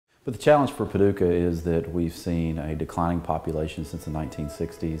But the challenge for Paducah is that we've seen a declining population since the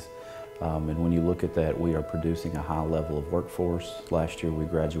 1960s. And when you look at that, we are producing a high level of workforce. Last year we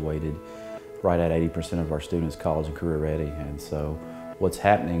graduated right at 80% of our students college and career ready. And so what's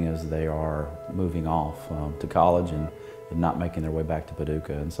happening is they are moving off to college and not making their way back to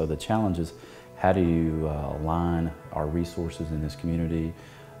Paducah. And so the challenge is, how do you align our resources in this community,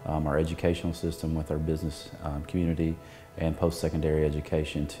 our educational system with our business community and post-secondary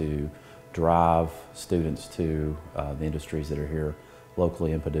education to drive students to the industries that are here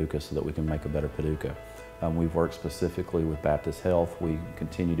locally in Paducah so that we can make a better Paducah. We've worked specifically with Baptist Health. We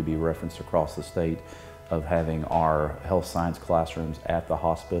continue to be referenced across the state of having our health science classrooms at the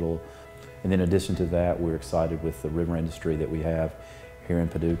hospital. And in addition to that, we're excited with the river industry that we have here in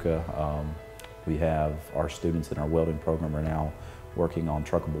Paducah. We have our students in our welding program are now working on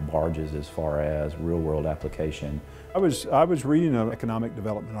truckable barges as far as real-world application. I was reading an economic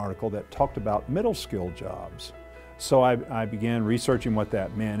development article that talked about middle skill jobs. So I began researching what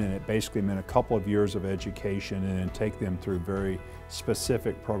that meant, and it basically meant a couple of years of education and then take them through very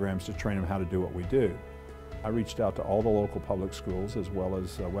specific programs to train them how to do what we do. I reached out to all the local public schools as well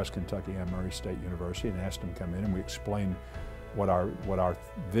as West Kentucky and Murray State University and asked them to come in, and we explained what our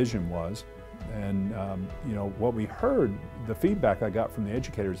vision was. And you know, what we heard, the feedback I got from the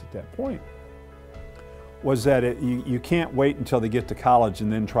educators at that point was that you can't wait until they get to college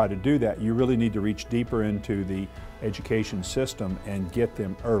and then try to do that. You really need to reach deeper into the education system and get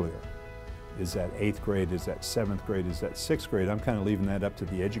them earlier. Is that 8th grade, is that 7th grade, is that 6th grade? I'm kind of leaving that up to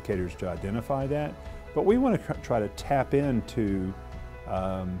the educators to identify that. But we want to try to tap into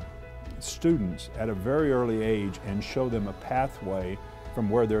students at a very early age and show them a pathway from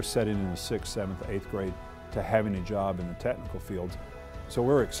where they're setting in the 6th, 7th, 8th grade to having a job in the technical fields. So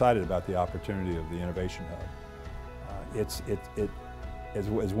we're excited about the opportunity of the Innovation Hub.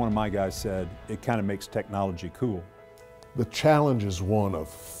 As one of my guys said, it kind of makes technology cool. The challenge is one of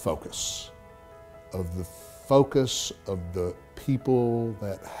focus, of the people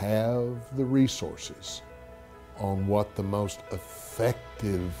that have the resources on what the most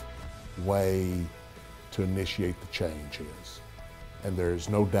effective way to initiate the change is. And there is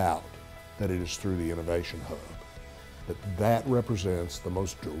no doubt that it is through the Innovation Hub. That represents the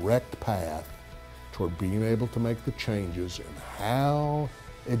most direct path toward being able to make the changes in how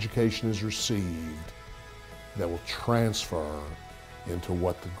education is received that will transfer into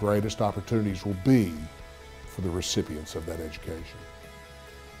what the greatest opportunities will be for the recipients of that education.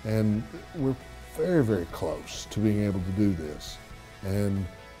 And we're very, very close to being able to do this. And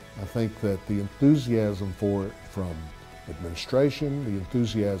I think that the enthusiasm for it from administration, the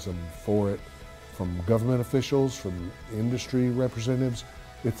enthusiasm for it from government officials, from industry representatives,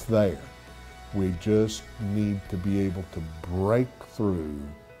 it's there. We just need to be able to break through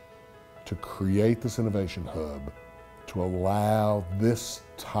to create this Innovation Hub to allow this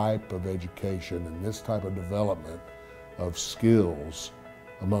type of education and this type of development of skills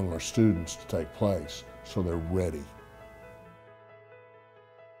among our students to take place so they're ready